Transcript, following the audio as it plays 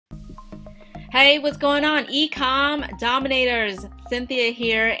Hey, what's going on? Ecom Dominators, Cynthia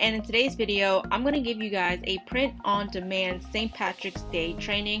here, and in today's video, I'm going to give you guys a print-on-demand St. Patrick's Day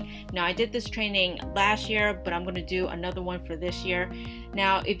training. Now, I did this training last year, but I'm going to do another one for this year.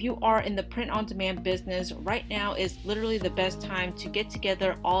 Now, if you are in the print-on-demand business, right now is literally the best time to get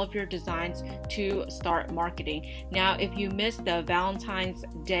together all of your designs to start marketing. Now, if you missed the Valentine's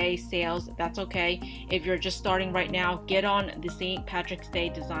Day sales, that's okay. If you're just starting right now, get on the St. Patrick's Day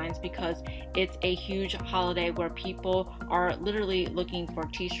designs because it's a huge holiday where people are literally looking for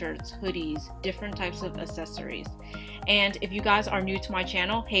t-shirts, hoodies, different types of accessories. And if you guys are new to my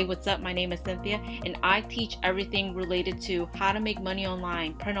channel, hey, what's up? My name is Cynthia, and I teach everything related to how to make money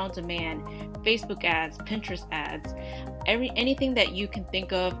online, print on demand, Facebook ads, Pinterest ads, anything that you can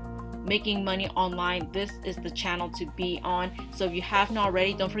think of making money online. This is the channel to be on. So if you haven't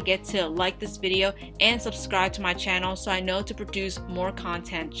already, don't forget to like this video and subscribe to my channel so I know to produce more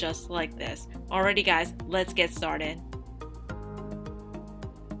content just like this. Alrighty guys, let's get started.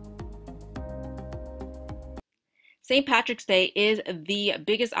 St. Patrick's Day is the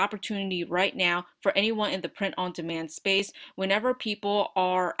biggest opportunity right now for anyone in the print-on-demand space. Whenever people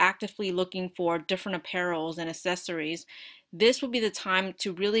are actively looking for different apparels and accessories, this will be the time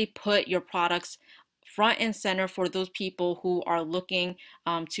to really put your products front and center for those people who are looking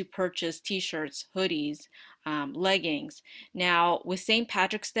to purchase t-shirts, hoodies, leggings. Now, with St.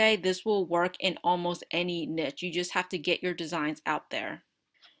 Patrick's Day, this will work in almost any niche. You just have to get your designs out there.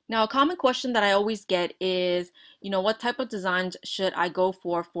 Now, a common question that I always get is, what type of designs should I go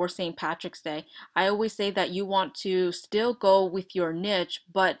for St. Patrick's Day? I always say that you want to still go with your niche,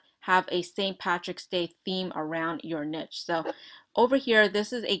 but have a St. Patrick's Day theme around your niche. So over here,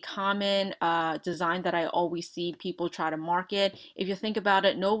 this is a common design that I always see people try to market. If you think about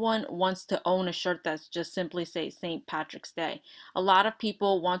it, no one wants to own a shirt that's just simply say St. Patrick's Day. A lot of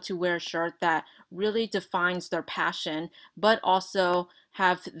people want to wear a shirt that really defines their passion, but also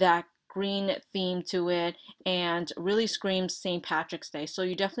have that green theme to it and really screams St. Patrick's Day. So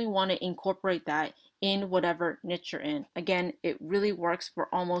you definitely want to incorporate that in whatever niche you're in. Again, it really works for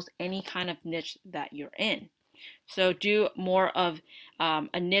almost any kind of niche that you're in. So do more of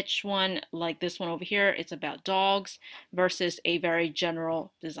a niche one like this one over here. It's about dogs versus a very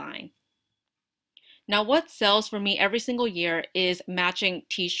general design. Now, what sells for me every single year is matching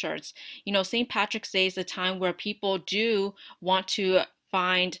t-shirts. St. Patrick's Day is a time where people do want to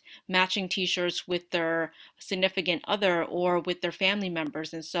find matching t-shirts with their significant other or with their family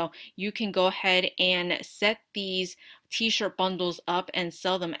members. And so you can go ahead and set these t-shirt bundles up and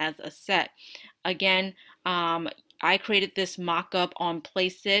sell them as a set. Again, I created this mock-up on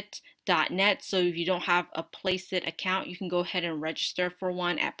placeit.net. So if you don't have a Placeit account, you can go ahead and register for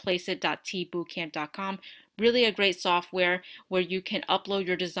one at placeit.teebootcamp.com. Really a great software where you can upload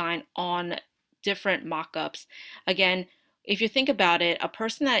your design on different mock-ups. Again, if you think about it, a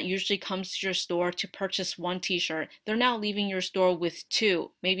person that usually comes to your store to purchase one t-shirt, they're now leaving your store with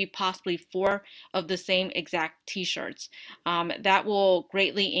two, maybe possibly four of the same exact t-shirts. That will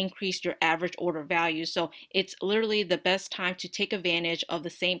greatly increase your average order value. So it's literally the best time to take advantage of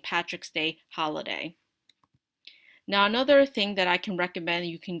the St. Patrick's Day holiday. Now, another thing that I can recommend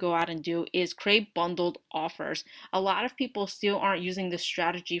you can go out and do is create bundled offers. A lot of people still aren't using this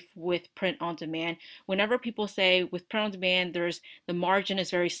strategy with print on demand. Whenever people say with print on demand, the margin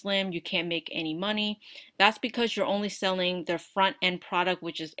is very slim, you can't make any money. That's because you're only selling the front end product,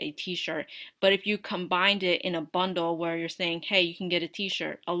 which is a t-shirt. But if you combined it in a bundle where you're saying, hey, you can get a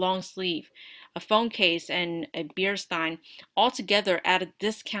t-shirt, a long sleeve, a phone case, and a beer stein all together at a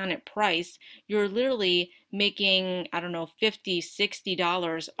discounted price, you're literally making, I don't know, $50,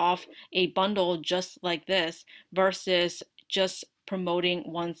 $60 off a bundle just like this versus just promoting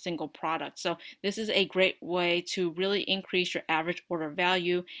one single product. So this is a great way to really increase your average order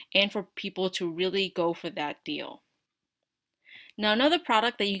value and for people to really go for that deal. Now, another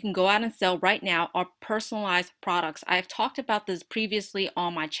product that you can go out and sell right now are personalized products. I've talked about this previously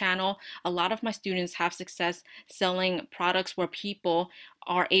on my channel. A lot of my students have success selling products where people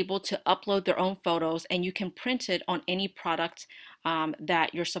are able to upload their own photos and you can print it on any product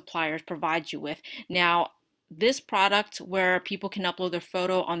that your suppliers provide you with. Now, this product where people can upload their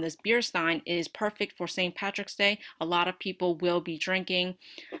photo on this beer stein is perfect for St. Patrick's Day. A lot of people will be drinking.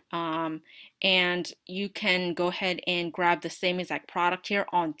 And you can go ahead and grab the same exact product here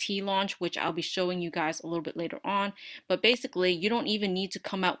on Tee Launch, which I'll be showing you guys a little bit later on. But basically, you don't even need to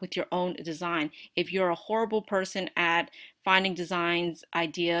come out with your own design. If you're a horrible person at finding designs,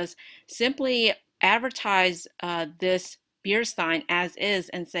 ideas, simply advertise this beer stein as is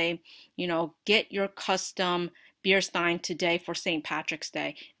and say, get your custom beer stein today for St. Patrick's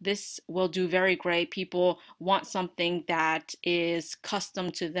Day. This will do very great. People want something that is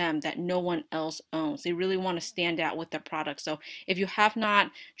custom to them that no one else owns. They really want to stand out with their product. So if you have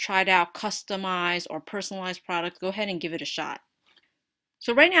not tried out customized or personalized products, go ahead and give it a shot.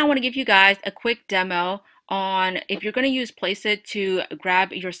 So right now I want to give you guys a quick demo on if you're going to use Placeit to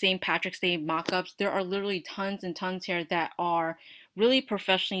grab your St. Patrick's Day mock-ups. There are literally tons and tons here that are really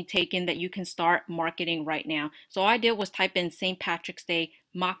professionally taken that you can start marketing right now. So all I did was type in St. Patrick's Day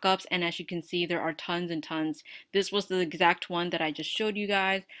mock-ups, and as you can see, there are tons and tons. This was the exact one that I just showed you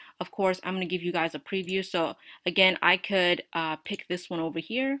guys. Of course, I'm going to give you guys a preview. So again, I could pick this one over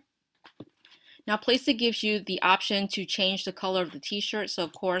here. Now Placeit gives you the option to change the color of the t-shirt. So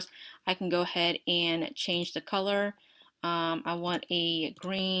of course I can go ahead and change the color. I want a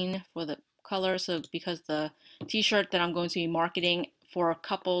green for the color, so because the t-shirt that I'm going to be marketing for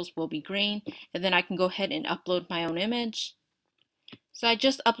couples will be green. And then I can go ahead and upload my own image. So I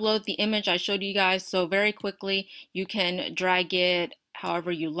just upload the image I showed you guys. So very quickly you can drag it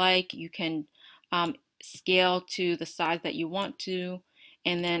however you like. You can scale to the size that you want to.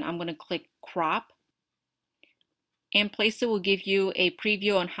 And then I'm going to click crop. And Placeit will give you a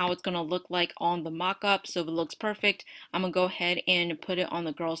preview on how it's going to look like on the mock-up. So if it looks perfect, I'm going to go ahead and put it on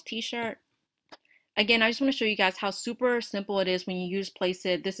the girl's t-shirt. Again, I just want to show you guys how super simple it is when you use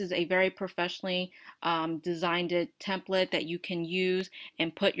Placeit. This is a very professionally designed template that you can use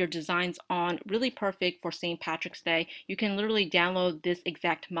and put your designs on. Really perfect for St. Patrick's Day. You can literally download this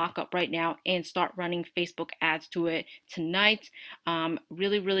exact mock-up right now and start running Facebook ads to it tonight.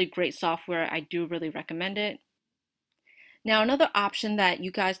 Really, really great software. I do really recommend it. Now, another option that you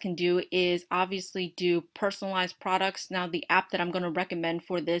guys can do is obviously do personalized products. Now, the app that I'm going to recommend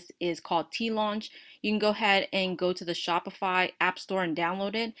for this is called Tee Launch. You can go ahead and go to the Shopify app store and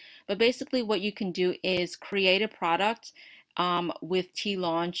download it. But basically what you can do is create a product with Tee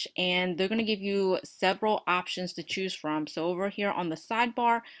Launch, and they're going to give you several options to choose from. So over here on the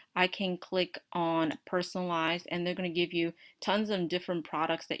sidebar, I can click on personalized, and they're going to give you tons of different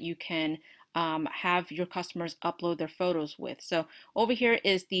products that you can have your customers upload their photos with. So over here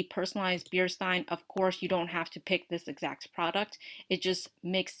is the personalized beer stein. Of course, you don't have to pick this exact product. It just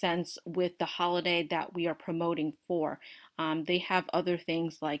makes sense with the holiday that we are promoting for. They have other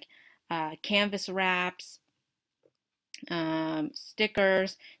things like canvas wraps,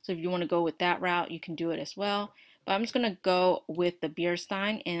 stickers. So if you want to go with that route, you can do it as well. But I'm just going to go with the beer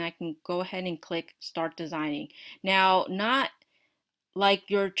stein, and I can go ahead and click start designing. Now, not like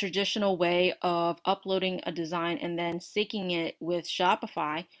your traditional way of uploading a design and then syncing it with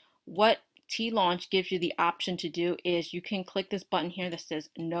Shopify. What Tee Launch gives you the option to do is you can click this button here that says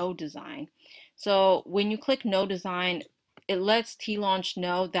no design. So when you click no design, it lets Tee Launch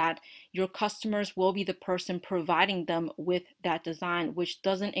know that your customers will be the person providing them with that design, which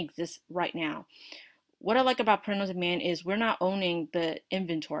doesn't exist right now. What I like about print on demand is we're not owning the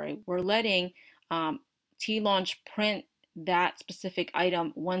inventory. We're letting Tee Launch print that specific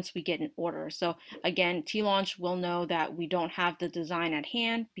item once we get an order. So again, Tee Launch will know that we don't have the design at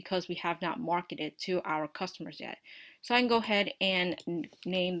hand because we have not marketed to our customers yet. So I can go ahead and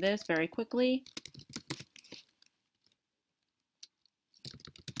name this very quickly.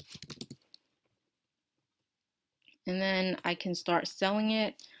 And then I can start selling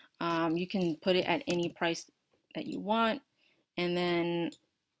it. You can put it at any price that you want. And then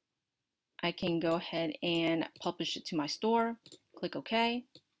I can go ahead and publish it to my store. Click OK.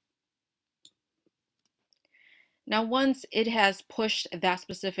 Now, once it has pushed that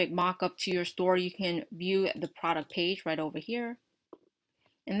specific mock-up to your store, you can view the product page right over here.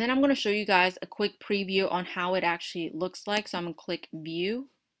 And then I'm going to show you guys a quick preview on how it actually looks like. So I'm going to click View.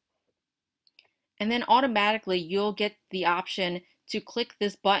 And then automatically you'll get the option to click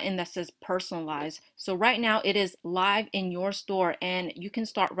this button that says personalize. So right now it is live in your store, and you can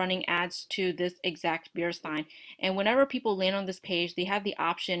start running ads to this exact beer stein. And whenever people land on this page, they have the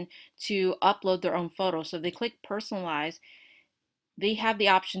option to upload their own photo. So if they click personalize, they have the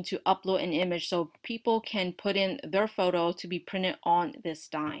option to upload an image so people can put in their photo to be printed on this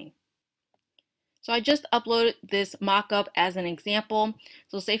stein. So I just uploaded this mock-up as an example.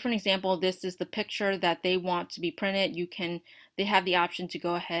 So say for an example, this is the picture that they want to be printed. They have the option to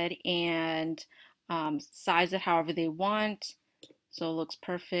go ahead and size it however they want. So it looks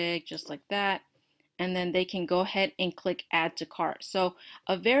perfect, just like that. and then they can go ahead and click add to cart. So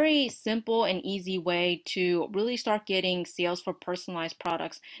a very simple and easy way to really start getting sales for personalized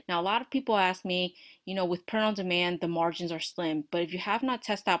products. Now, a lot of people ask me, with print on demand, the margins are slim, but if you have not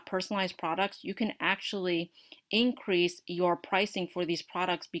tested out personalized products, you can actually increase your pricing for these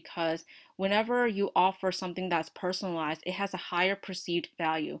products, because whenever you offer something that's personalized, it has a higher perceived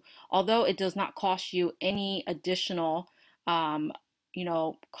value. Although it does not cost you any additional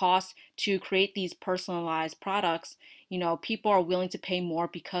cost to create these personalized products, people are willing to pay more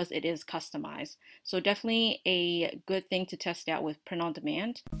because it is customized. So definitely a good thing to test out with print on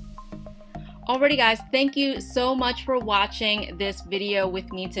demand. Alrighty guys, thank you so much for watching this video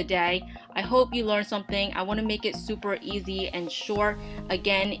with me today. I hope you learned something. I want to make it super easy and short.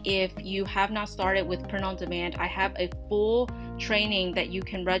 Again, if you have not started with print on demand, I have a full training that you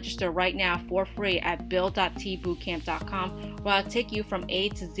can register right now for free at build.teebootcamp.com, where I'll take you from A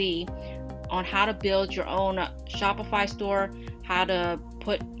to Z on how to build your own Shopify store, how to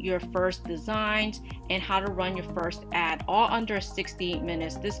put your first designs, and how to run your first ad, all under 60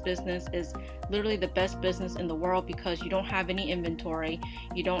 minutes. This business is literally the best business in the world because you don't have any inventory,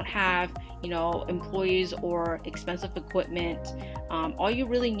 you don't have employees or expensive equipment. All you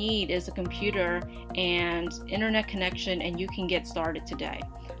really need is a computer and internet connection, and you can get started today.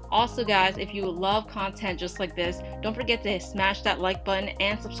 Also guys, if you love content just like this, don't forget to smash that like button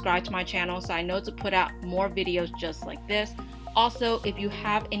and subscribe to my channel so I know to put out more videos just like this. Also, if you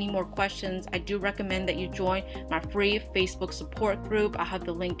have any more questions, I do recommend that you join my free Facebook support group. I have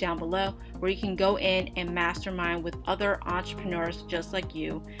the link down below where you can go in and mastermind with other entrepreneurs just like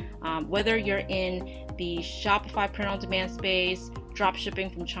you. Whether you're in the Shopify print on demand space, drop shipping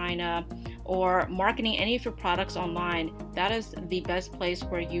from China, or marketing any of your products online, that is the best place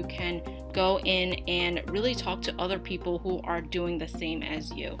where you can go in and really talk to other people who are doing the same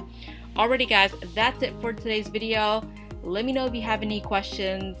as you. Alrighty guys, that's it for today's video. Let me know if you have any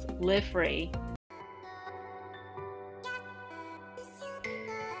questions. Live free.